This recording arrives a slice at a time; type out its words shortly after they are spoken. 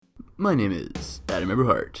My name is Adam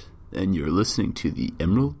Eberhart, and you're listening to the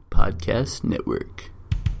Emerald Podcast Network.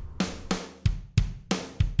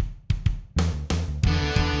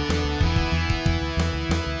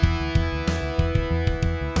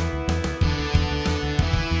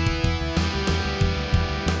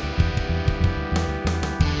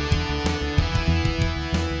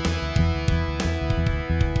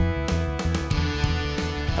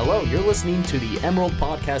 Hello, you're listening to the Emerald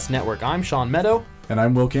Podcast Network. I'm Sean Meadow. And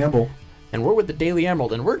I'm Will Campbell. And we're with the Daily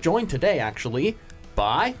Emerald, and we're joined today, actually,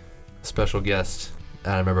 by... Special guest,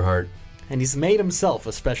 Adam Eberhart. And he's made himself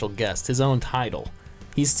a special guest, his own title.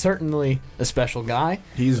 He's certainly a special guy.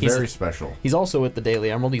 He's very special. He's also with the Daily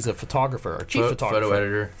Emerald. He's a photographer, a chief photographer. Photo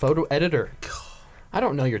editor. Photo editor. I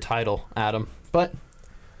don't know your title, Adam, but...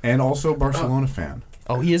 And also Barcelona fan.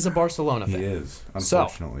 Oh, he is a Barcelona fan. He is,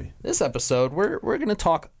 unfortunately. So, this episode, we're going to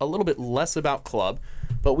talk a little bit less about club,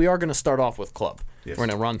 but we are going to start off with club. Yes. We're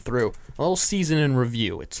going to run through a little season in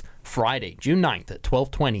review. It's Friday, June 9th at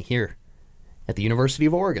 12:20 here at the University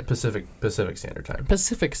of Oregon. Pacific Standard Time.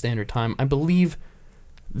 Pacific Standard Time. I believe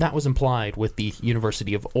that was implied with the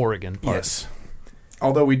University of Oregon part. Yes.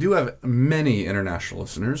 Although we do have many international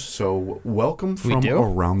listeners, so welcome from do?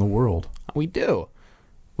 around the world. We do.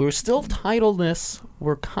 We were still titled this.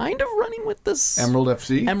 We're kind of running with this Emerald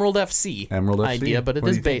FC? Emerald FC idea, but it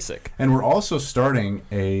is basic. And we're also starting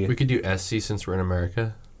a... We could do SC since we're in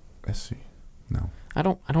America. SC? No. I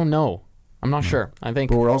don't know. I'm not sure. I think...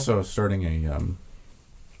 But we're also starting a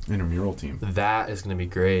intramural team. That is going to be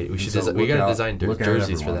great. We should. So we got to design look out,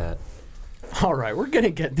 jerseys for everyone. that. All right, we're going to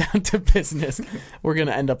get down to business. We're going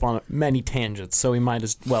to end up on many tangents, so we might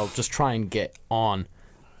as well just try and get on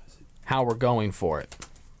how we're going for it.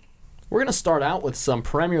 We're going to start out with some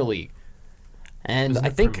Premier League. And Isn't I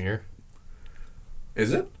it think Premier?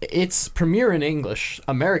 Is it? it's Premier in English,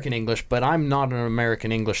 American English, but I'm not an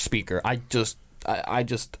American English speaker.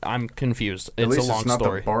 I'm confused. At It's least a long it's not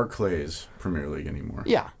story. the Barclays Premier League anymore.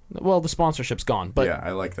 Yeah, well, the sponsorship's gone, but Yeah,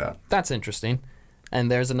 I like that. that's interesting. And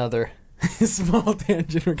there's another small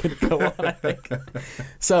tangent we're going to go on, I think.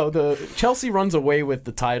 So the Chelsea runs away with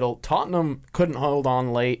the title. Tottenham couldn't hold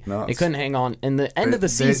on late. No, They couldn't hang on. In the end of the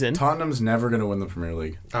season... Tottenham's never going to win the Premier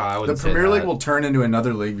League. I The wouldn't say Premier League that. will turn into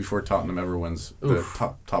another league before Tottenham ever wins the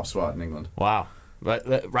top spot in England. Wow. But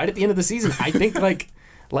right at the end of the season, I think,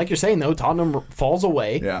 like you're saying, though, Tottenham falls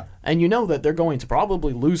away. Yeah. And you know that they're going to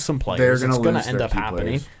probably lose some players. They're gonna It's going lose to end their up key happening.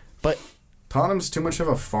 players. But Tottenham's too much of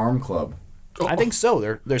a farm club. I think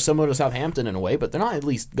so. They're similar to Southampton in a way, but they're not at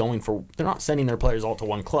least they're not sending their players all to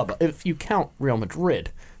one club. If you count Real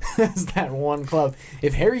Madrid as that one club,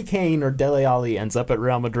 if Harry Kane or Dele Alli ends up at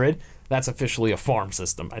Real Madrid, that's officially a farm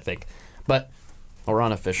system, I think. Or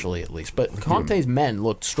unofficially at least. But Conte's men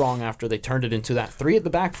looked strong after they turned it into that three at the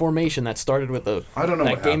back formation that started with I don't know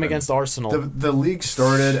that what game happened. against Arsenal. The league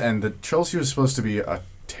started, and the Chelsea was supposed to be a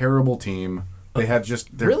terrible team. They had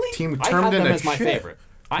just their Really? team I turned had them into as my shit. favorite.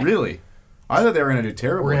 Really? I thought they were going to do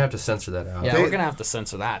terrible. We're going to have to censor that out. Yeah, They- we're gonna have to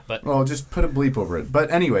censor that. But Well, just put a bleep over it.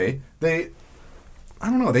 But anyway, I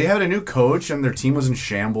don't know. They had a new coach, and their team was in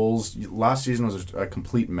shambles. Last season was a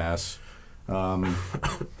complete mess.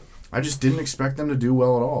 I just didn't expect them to do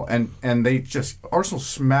well at all. And they just Arsenal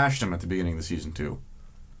smashed them at the beginning of the season too.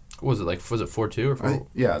 Was it 4-2 or 4?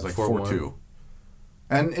 Yeah, it was like 4-2.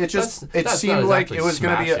 And it just That's seemed not like exactly it was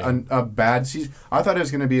going to be smashing. a bad season. I thought it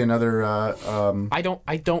was going to be another. I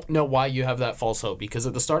don't know why you have that false hope, because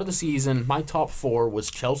at the start of the season, my top four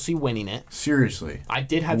was Chelsea winning it. Seriously, I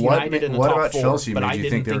did have What United in the what top about four, Chelsea but made I you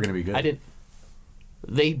didn't think they were gonna be good?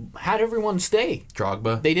 They had everyone stay.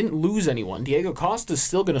 Drogba. They didn't lose anyone. Diego Costa's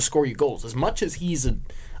still going to score you goals. As much as he's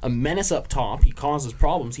a menace up top, he causes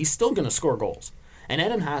problems, he's still going to score goals. And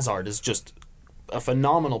Eden Hazard is just a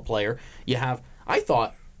phenomenal player. You have, I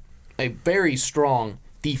thought, a very strong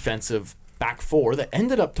defensive back four that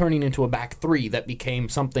ended up turning into a back three that became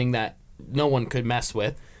something that no one could mess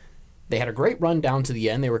with. They had a great run down to the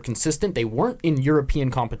end. They were consistent. They weren't in European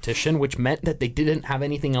competition, which meant that they didn't have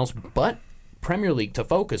anything else but Premier League to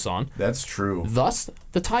focus on. that's true. Thus,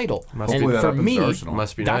 the title. Hopefully And that for happens me, to Arsenal.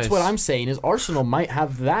 Must be that's nice. what I'm saying is Arsenal might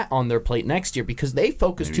have that on their plate next year because they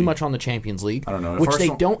focus too much on the Champions League, I don't know. If which they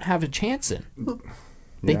Arsenal- don't have a chance in.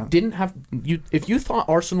 They Yeah. didn't have you. If you thought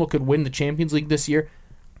Arsenal could win the Champions League this year,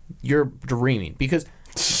 you're dreaming because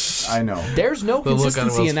I know. there's no The look on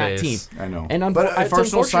consistency in that Will's team. face. I know. And but it's if Arsenal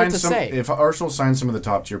unfortunate signs to some, say. if Arsenal signs some of the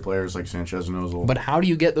top tier players like Sanchez and Ozil, But how do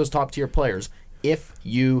you get those top tier players if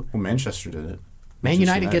you? well, Manchester did it. Man Manchester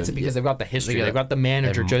United gets it because they've got the history. They got- They've got the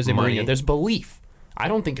manager, and Jose money. Mourinho. There's belief. I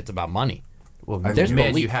don't think it's about money. Well, There's Man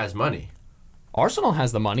U belief. has money. Arsenal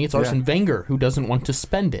has the money. It's Arsene Wenger who doesn't want to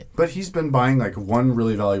spend it. But he's been buying like one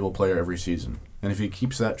really valuable player every season. And if he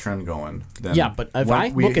keeps that trend going, then Yeah, but if I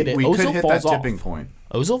look at it, we could Ozil hit falls that tipping off. point.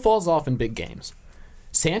 Ozil falls off in big games.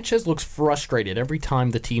 Sanchez looks frustrated every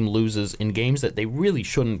time the team loses in games that they really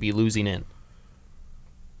shouldn't be losing in.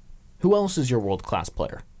 Who else is your world-class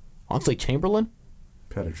player? Honestly, Chamberlain?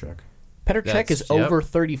 Petr Cech. Petr Cech is over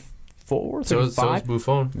 34, So is 35.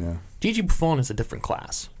 Buffon. Yeah. Gigi Buffon is a different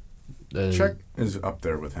class. Cech is up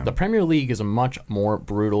there with him. The Premier League is a much more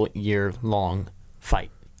brutal year-long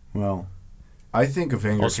fight. Well, I think if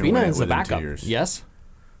Wenger can win Ospina it is the within 2 backup. years. Yes,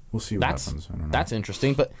 We'll see what happens. I don't know. that's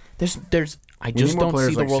interesting. But there's I We just need more don't players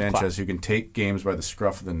see the like world Sanchez class. who can take games by the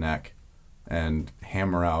scruff of the neck and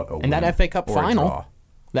hammer out a win. And that FA Cup or a final, draw.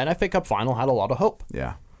 that FA Cup final had a lot of hope,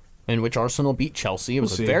 Yeah. in which Arsenal beat Chelsea. It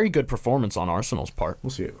was We'll a see. very good performance on Arsenal's part. We'll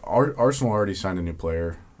see. Arsenal already signed a new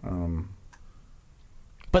player.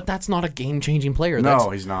 But that's not a game-changing player. No,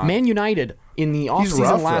 That's, he's not. Man United in the offseason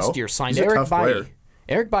rough, last though. year signed He's a Eric tough Bailly. player.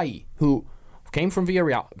 Eric Bailly, who came from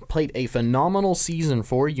Villarreal, played a phenomenal season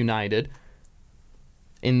for United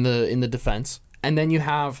in the defense. And then you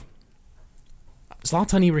have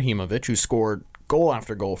Zlatan Ibrahimovic, who scored goal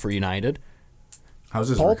after goal for United. How's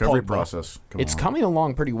his Paul recovery Pogba. process? It's coming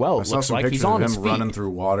along pretty well. I It saw looks some like pictures he's on of his him feet. running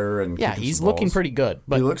through water and Yeah, kicking he's some looking balls. pretty good.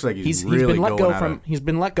 But He looks like he's been really let go going at from it. he's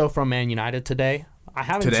been let go from Man United today. I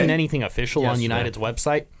haven't Today? seen anything official on Yesterday. United's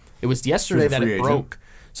website. It was yesterday He's a that free it agent? broke.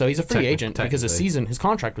 So he's a free agent because Technically. his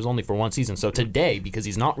contract was only for one season. So today, because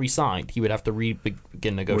he's not re-signed, he would have to begin Where do you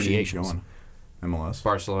think negotiations. he's going? MLS.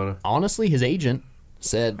 Barcelona. Honestly, his agent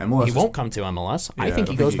said MLS he is- won't come to MLS. Yeah, I I think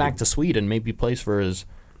don't he think goes he back could- to Sweden, maybe plays for his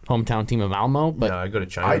hometown team of Malmo. But No, I go to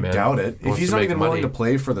China, I man. doubt it. If Wants he's to not make even money. willing to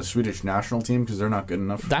play for the Swedish national team because they're not good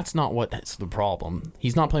enough. that's not that's the problem.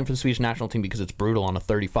 He's not playing for the Swedish national team because it's brutal on a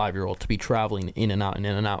 35-year-old to be traveling in and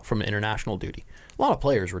out from international duty. A lot of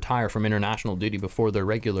players retire from international duty before their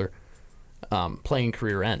regular playing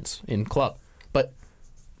career ends in club. But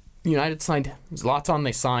United signed Zlatan,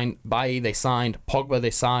 they signed Bailly, they signed Pogba,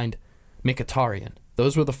 they signed Mkhitaryan.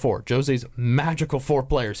 Those were the four. Jose's magical four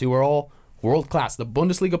players who were all world class. The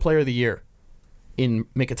Bundesliga Player of the Year in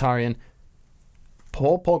Mkhitaryan,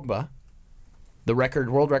 Paul Pogba, the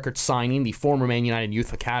world record signing, the former Man United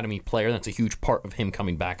Youth Academy player. That's a huge part of him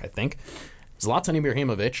coming back, I think. Zlatan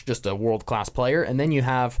Ibrahimovic, just a world-class player. And then you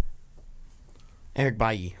have Eric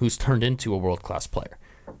Bailly, who's turned into a world-class player.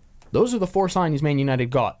 Those are the four signings Man United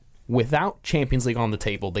got without Champions League on the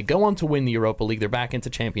table. They go on to win the Europa League. They're back into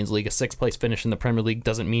Champions League. A sixth-place finish in the Premier League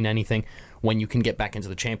doesn't mean anything when you can get back into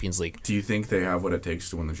the Champions League. Do you think they have what it takes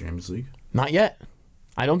to win the Champions League? Not yet.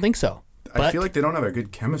 I don't think so. I But- feel like they don't have a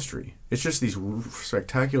good chemistry. It's just these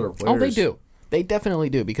spectacular players. Oh, they do. They definitely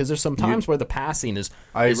do, because there's some times where the passing is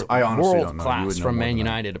I honestly don't know. world You class would know from more Man than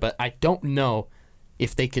I. United, but I don't know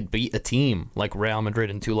if they could beat a team like Real Madrid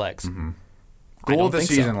in two legs. I Goal don't of the think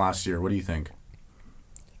so. season last year. What do you think?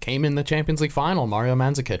 Came in the Champions League final, Mario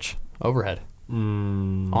Mandzukic, overhead.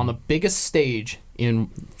 On the biggest stage in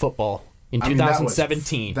football in I mean, that was-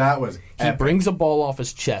 2017. That was he epic. brings a ball off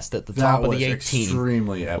his chest at the That top of was the 18,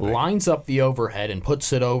 extremely epic. lines up the overhead and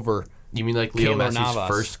puts it over You mean like Leo Keylor Messi's Navas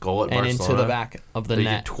first goal at and Barcelona? into the back of the That he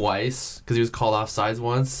did net. twice because he was called offsides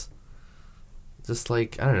once. Just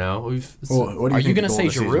like, I don't know. What do you Are you think going to the say goal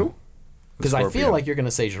of the season? Giroud? Because I feel Scorpion. like you're going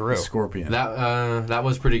to say The Giroud. Scorpion. that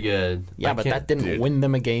was pretty good. Yeah, I but can't- that didn't dude. win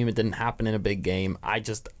them a game. It didn't happen in a big game. I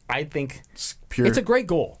think It's pure. it's a great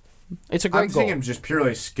goal. It's a I'm great goal. thinking just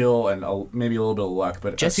purely skill and maybe a little bit of luck,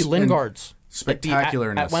 but Jesse in Lingard's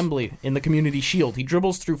spectacularness at Wembley in the Community Shield. He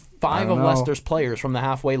dribbles through five don't of know. Leicester's players from the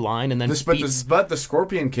halfway line and then beats, But the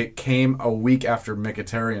Scorpion kick came a week after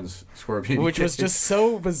Mkhitaryan's Scorpion which kick. was just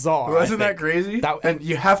so bizarre. Wasn't I that think. crazy? And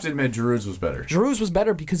you have to admit Giroud's was better. Giroud's was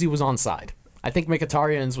better because he was onside. I think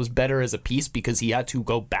Mkhitaryan's was better as a piece because he had to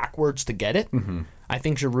go backwards to get it. Mm-hmm. I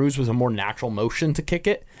think Giroud's was a more natural motion to kick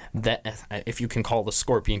it. That, if you can call the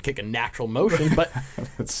Scorpion kick a natural motion, but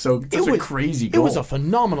It's so it was a crazy goal. It was a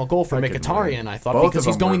phenomenal goal for Fucking Mkhitaryan, right. I thought, Both because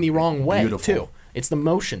of he's them going were the wrong way beautiful. too. It's the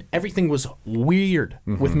motion. Everything was weird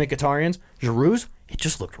with Mkhitaryan's. Giroud's, it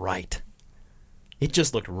just looked right. It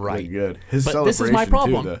just looked right. Really good. His But this is my celebration,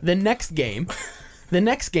 problem. too, The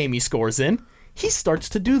next game, he scores in, he starts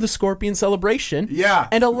to do the Scorpion celebration. Yeah.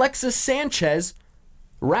 And Alexis Sanchez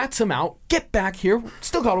rats him out. Get back here.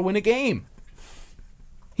 Still got to win a game.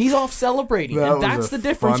 He's off celebrating. That And was that's a the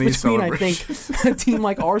difference funny between, I think, a team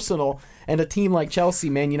like Arsenal and a team like Chelsea,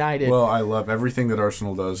 Man United. Well, I love everything that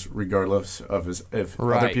Arsenal does, regardless of if other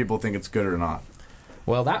Right. people think it's good or not.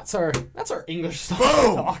 Well, that's our English soccer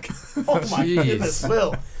talk. Oh my Jeez. goodness,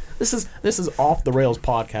 Will. This is Off the Rails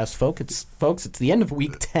podcast, folks. It's the end of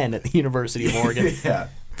week 10 at the University of Oregon. Yeah.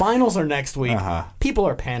 Finals are next week. People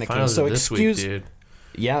are panicking, Finals so are this excuse. week, dude.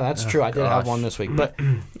 Yeah, that's true. I did have gosh. one this week, but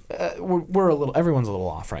everyone's a little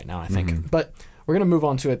off right now, I think. But we're gonna move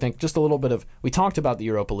on to, I think, just a little bit of. We talked about the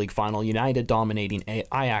Europa League final, United dominating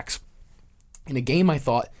Ajax in a game I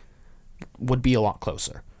thought would be a lot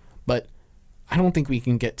closer, but I don't think we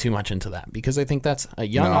can get too much into that because I think that's a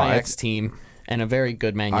young Ajax team and a very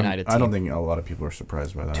good Man United team. I don't think a lot of people are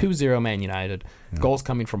surprised by that. 2-0 Man United. Goals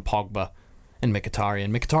coming from Pogba and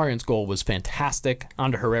Mkhitaryan. Mkhitaryan's goal was fantastic.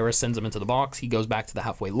 Ander Herrera sends him into the box. He goes back to the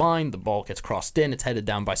halfway line. The ball gets crossed in. It's headed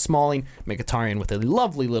down by Smalling. Mkhitaryan with a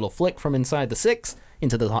lovely little flick from inside the 6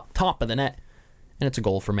 into the top of the net. And it's a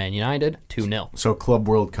goal for Man United, 2-0. So Club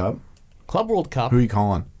World Cup. Club World Cup, Who are you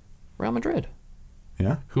calling? Real Madrid.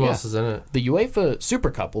 Yeah. Who else is in it? The UEFA Super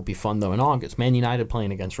Cup will be fun, though, in August. Man United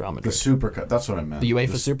playing against Real The Madrid. Super Cup. That's what I meant. The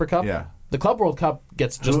UEFA Super Cup? Yeah. The Club World Cup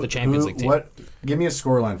gets just the Champions League team. What? Give me a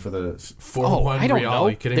scoreline for the. 4-1 I don't Real. know. Are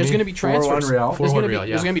you kidding There's me? going to be transfers. 4-1 Real? There's going 4-1 Real,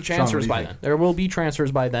 yeah. to be transfers Sean, by what do you then. There will be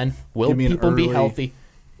transfers by then. Will Give me an people be early- healthy?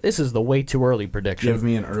 This is the way too early prediction. Give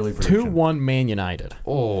me an early prediction. 2-1 Man United.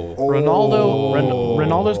 Oh.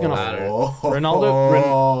 Ronaldo's going to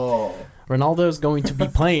Oh. Ronaldo's going to be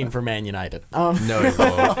playing for Man United. No, he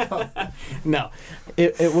won't. No,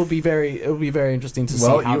 it will be very interesting to see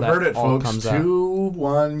Well, how you that heard it, all folks. comes out.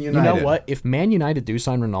 2-1 United. You know what? If Man United do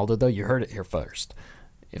sign Ronaldo, though, you heard it here first.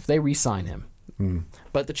 If they re-sign him,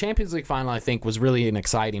 but the Champions League final, I think, was really an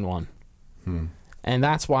exciting one, and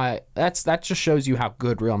that's why that just shows you how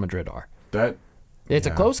good Real Madrid are. It's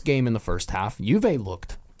a close game in the first half. Juve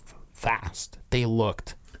looked fast. They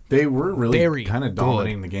were really very kind of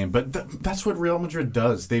dominating the game, but that's what Real Madrid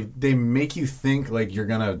does. They make you think like you're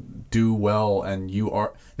gonna do well, and you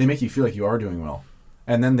are. They make you feel like you are doing well,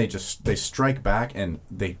 and then they strike back, and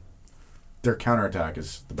their counterattack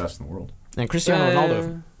is the best in the world. And Cristiano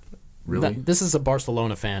Ronaldo. Really? This is a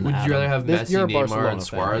Barcelona fan. Would you Adam. rather have You're a Messi, Barcelona Neymar, and fan,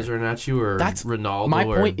 Suarez right? run at you, or Ronaldo? My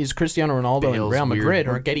or point is Cristiano Ronaldo and Bale's Real Madrid weird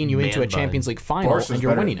are getting you into a man Champions bun. League final, Barca's and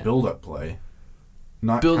you're better winning at it. build-up play,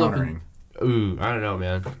 not Build up countering. Ooh, I don't know,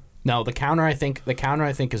 man. No, the counter I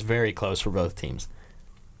think is very close for both teams.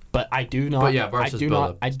 But I do not. But yeah, Barca's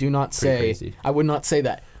build-up I do not pretty say. crazy. I would not say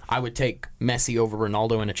that I would take Messi over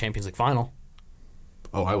Ronaldo in a Champions League final.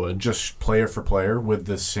 Oh, I would. Just player for player with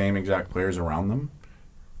the same exact players around them.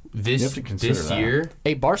 You have to consider This that. year,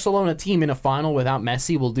 A Barcelona team in a final without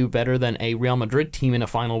Messi will do better than a Real Madrid team in a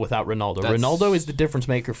final without Ronaldo. That's- Ronaldo is the difference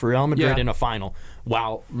maker for Real Madrid Yeah. in a final,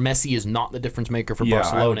 while Messi is not the difference maker for Yeah, I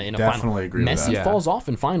Barcelona would in a final. definitely agree with Messi that. Yeah. falls off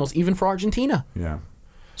in finals, even for Argentina. Yeah.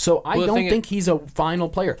 So I Well, the don't thing think he's a final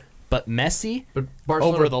player. But Messi, but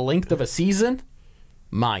Barcelona over the length of a season,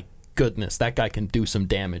 my goodness, that guy can do some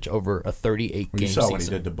damage over a 38 Well, game you saw season. what he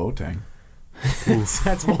did to Boateng.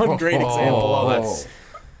 That's one great example of it.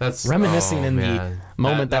 That's Reminiscing in man. the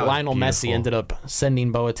moment that was Lionel Messi beautiful. ended up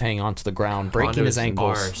sending Boateng onto the ground, breaking Onto his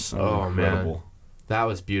ankles. arse. That was Oh man, incredible. that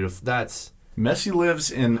was beautiful. That's Messi lives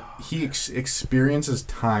in. He experiences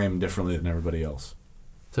time differently than everybody else.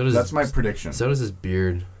 so does That's my prediction. so does his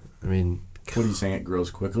beard. I mean, What are you saying? It grows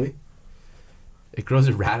quickly. it grows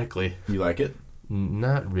erratically. You like it?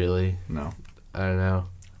 Not really. No. I don't know.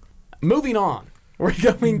 Moving on, we're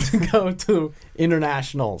going to go to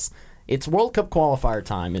internationals. It's World Cup qualifier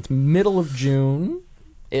time. It's middle of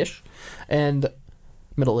June-ish, and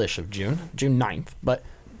middle-ish of June 9th. But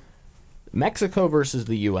Mexico versus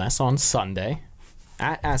the U.S. on Sunday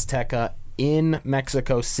at Azteca in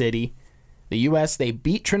Mexico City. The U.S., they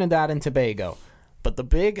beat Trinidad and Tobago. But the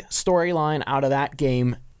big storyline out of that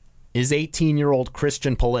game is 18-year-old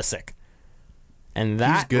Christian Pulisic. And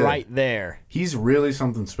that good. right there He's really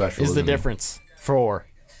something special. is the isn't he? difference for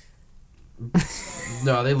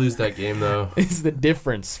No, they lose that game though. is the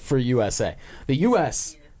difference for USA. The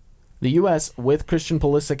US with Christian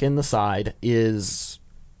Pulisic in the side is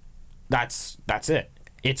that's it.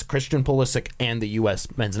 It's Christian Pulisic and the US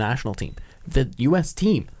men's national team. The US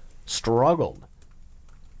team struggled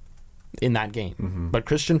in that game. But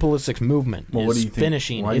Christian Pulisic's movement Well, what do is you think?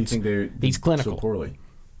 finishing. Why do you think they he's did clinical. so poorly?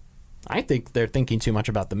 I think they're thinking too much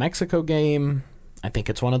about the Mexico game. I think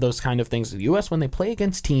it's one of those kind of things. The U.S., when they play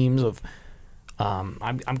against teams of, I'm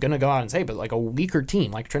going to go out and say, but like a weaker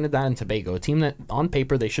team, like Trinidad and Tobago, a team that on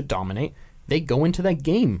paper they should dominate, they go into that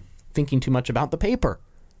game thinking too much about the paper.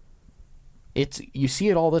 You see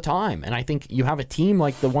it all the time, and I think you have a team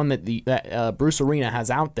like the one that Bruce Arena has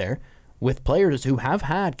out there with players who have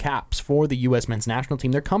had caps for the U.S. men's national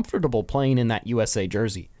team. They're comfortable playing in that USA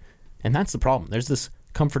jersey, and that's the problem. There's this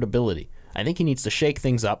comfortability. I think he needs to shake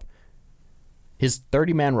things up. His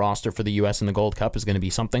 30-man roster for the U.S. in the Gold Cup is going to be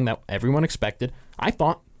something that everyone expected. I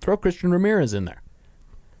thought, throw Christian Ramirez in there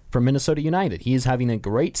from Minnesota United. He is having a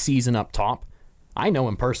great season up top. I know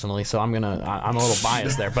him personally, so I'm a little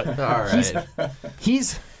biased there, but All right.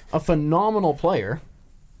 he's a phenomenal player,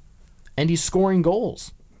 and he's scoring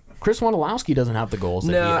goals. Chris Wondolowski doesn't have the goals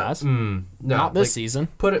that he has. No, Not this season.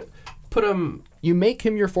 Put him. You make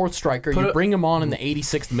him your fourth striker. You bring him on in the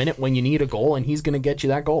 86th minute when you need a goal, and he's going to get you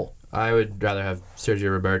that goal. I would rather have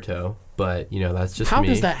Sergio Roberto, but that's just How me.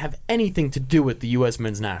 does that have anything to do with the U.S.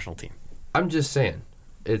 men's national team? I'm just saying.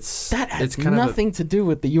 That has it's kind nothing to do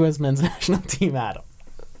with the U.S. men's national team, Adam.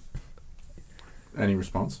 Any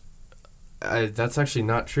response? That's actually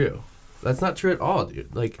not true. That's not true at all,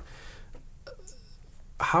 dude. Like,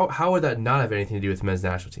 how would that not have anything to do with the men's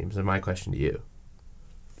national teams? Is my question to you.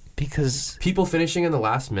 Because People finishing in the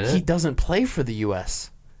last minute. he doesn't play for the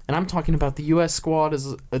U.S. And I'm talking about the U.S. squad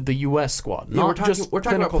as the U.S. squad, Yeah, not we're talking, just we're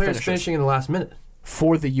talking about clinical players finishers. finishing in the last minute.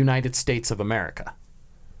 For the United States of America.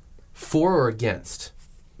 For or against?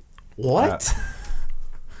 What?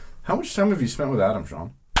 How much time have you spent with Adam,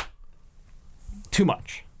 Sean? Too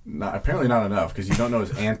much. Apparently not enough, because you don't know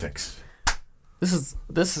his antics.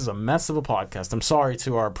 This is a mess of a podcast. I'm sorry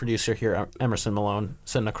to our producer here, Emerson Malone,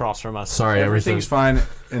 sitting across from us. Sorry, Everything's fine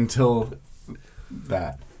until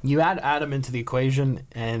that. You add Adam into the equation,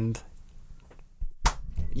 and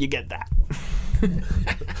you get that.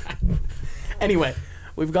 Anyway,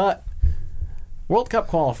 we've got World Cup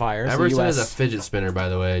qualifiers. Emerson the US, is a fidget spinner, by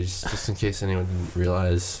the way, just in case anyone didn't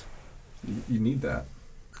realize. You need that.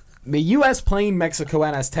 The U.S. playing Mexico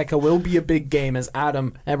at Azteca will be a big game, as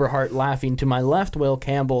Adam Eberhardt laughing to my left, Will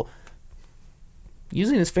Campbell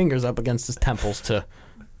using his fingers up against his temples to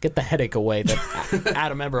get the headache away that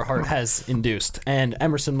Adam Eberhardt has induced, and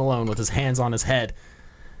Emerson Malone with his hands on his head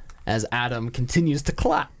as Adam continues to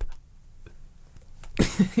clap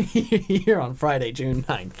here on Friday, June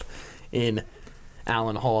 9th in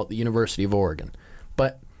Allen Hall at the University of Oregon.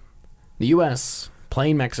 But the U.S.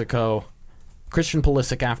 playing Mexico. Christian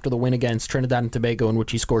Pulisic, after the win against Trinidad and Tobago, in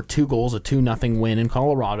which he scored 2 goals, a 2-0 win in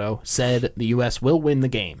Colorado, said the U.S. will win the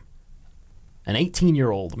game. An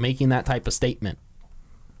 18-year-old making that type of statement.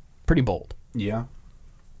 Pretty bold. Yeah.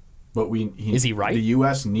 But Is he right? The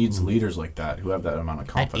U.S. needs leaders like that who have that amount of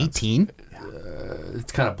At confidence. 18?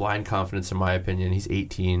 It's kind of blind confidence, in my opinion. He's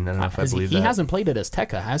 18. I don't know if I believe He that. hasn't played at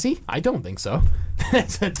Azteca, has he? I don't think so.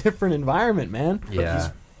 That's a different environment, man.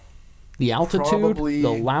 Yeah. The altitude, Probably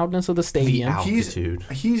the loudness of the stadium. altitude.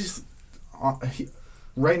 He's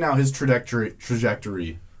right now his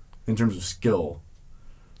trajectory in terms of skill.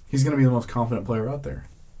 He's going to be the most confident player out there.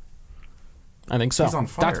 I think so. He's on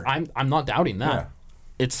fire. I'm not doubting that.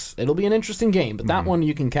 It'll be an interesting game, but that one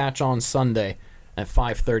you can catch on Sunday at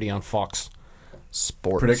 5:30 on Fox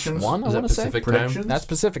Sports. Predictions? 1, I Is that want to say. Pacific Predictions? time? That's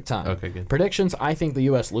Pacific time. Okay, good. Predictions, I think the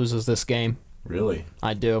U.S. loses this game. Really?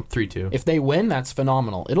 I do. 3-2. If they win, that's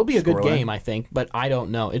phenomenal. It'll be a good Scoreline? game, I think, but I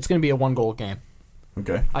don't know. It's going to be a 1-goal game.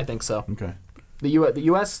 Okay. I think so. Okay. The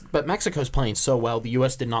U.S., but Mexico's playing so well. The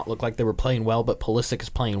U.S. did not look like they were playing well, but Pulisic is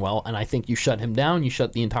playing well, and I think you shut him down, you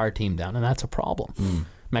shut the entire team down, and that's a problem.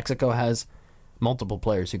 Mexico has multiple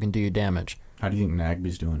players who can do you damage. How do you think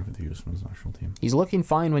Nagby's doing for the U.S. men's national team? He's looking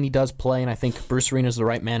fine when he does play, and I think Bruce Arena's the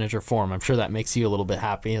right manager for him. I'm sure that makes you a little bit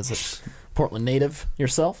happy as a Portland native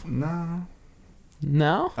yourself. No.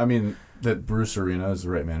 No? I mean, that Bruce Arena is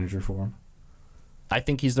the right manager for him. I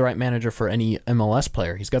think he's the right manager for any MLS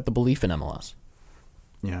player. He's got the belief in MLS,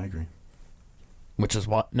 Yeah, I agree. which is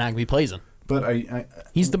what Nagby plays in. But I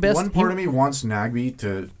He's the best. One part of me wants Nagby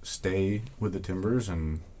to stay with the Timbers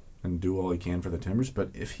and do all he can for the Timbers.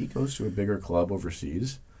 But if he goes to a bigger club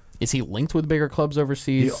overseas, Is he linked with bigger clubs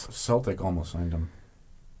overseas? Celtic almost signed him.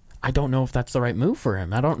 I don't know if that's the right move for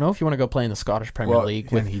him. I don't know if you want to go play in the Scottish Premier Well,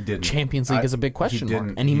 League and with he didn't. Champions League is a big question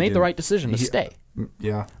mark. And he made the right decision to stay.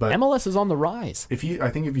 Yeah, but MLS is on the rise. I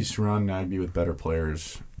think if you surround Nagby with better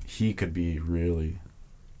players, he could be really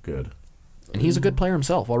good. And he's a good player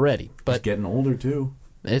himself already. He's But getting older too.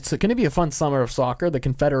 it's going to be a fun summer of soccer. The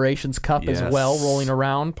Confederations Cup as Yes. well rolling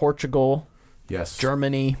around. Portugal, Yes,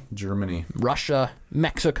 Germany, Russia,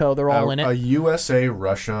 Mexico, they're all in A it.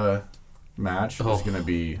 USA-Russia match is going to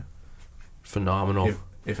be Phenomenal.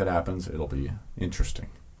 If it happens, it'll be interesting.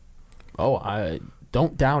 Oh, I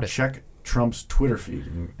don't doubt it. Check Trump's Twitter feed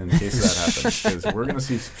in case that happens, because we're going to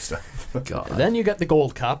see some stuff. God. Then you get the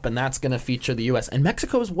Gold Cup, and that's going to feature the U.S. and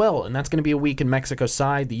Mexico as well, and that's going to be a week in Mexico's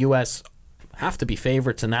side. The U.S. have to be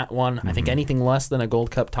favorites in that one. I think anything less than a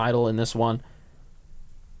Gold Cup title in this one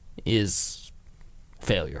is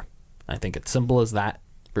failure. I think it's simple as that.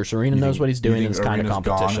 Bruce Arena knows what he's doing in this kind of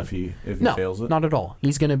competition. If he No, fails it? not at all.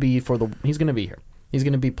 He's going to be He's going to be here. He's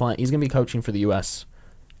going to be playing. He's going to be coaching for the U.S.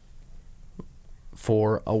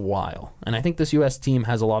 for a while, and I think this U.S. team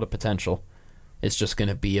has a lot of potential. It's just going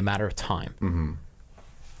to be a matter of time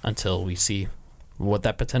until we see what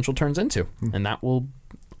that potential turns into, and that will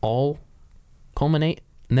all culminate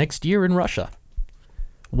next year in Russia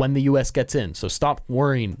when the U.S. gets in. So stop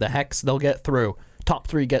worrying. The Hex, they'll get through. Top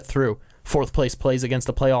 3 get through. 4th place plays against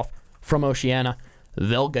the playoff from Oceania.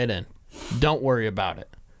 They'll get in. Don't worry about it.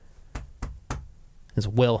 As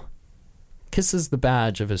Will kisses the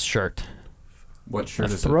badge of his shirt. What shirt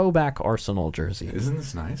A is throwback Arsenal jersey. it? Isn't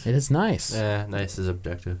this nice? It is nice. Nice is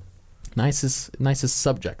objective. Nice is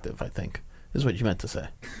subjective, I think, is what you meant to say.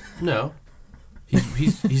 No.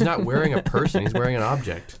 He's not wearing a person. He's wearing an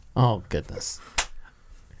object. Oh, goodness.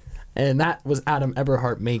 And that was Adam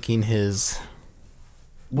Eberhardt making his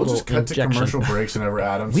We'll little just cut injection. to commercial breaks whenever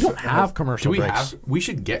Adams. We don't have commercial Do we breaks. have? We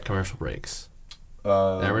should get commercial breaks.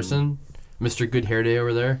 Um, Emerson, Mr. Good Hair Day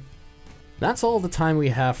over there. That's all the time we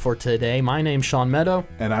have for today. My name's Sean Meadow.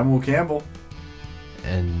 And I'm Will Campbell.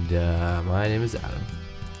 And my name is Adam.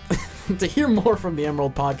 To hear more from the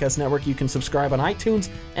Emerald Podcast Network, you can subscribe on iTunes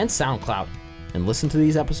and SoundCloud and listen to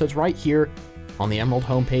these episodes right here on the Emerald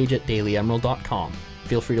homepage at dailyemerald.com.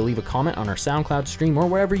 Feel free to leave a comment on our SoundCloud stream or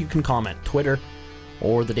wherever you can comment, Twitter,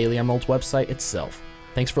 or the Daily Emerald's website itself.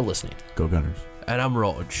 Thanks for listening. Go Gunners. And I'm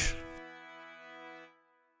Rog.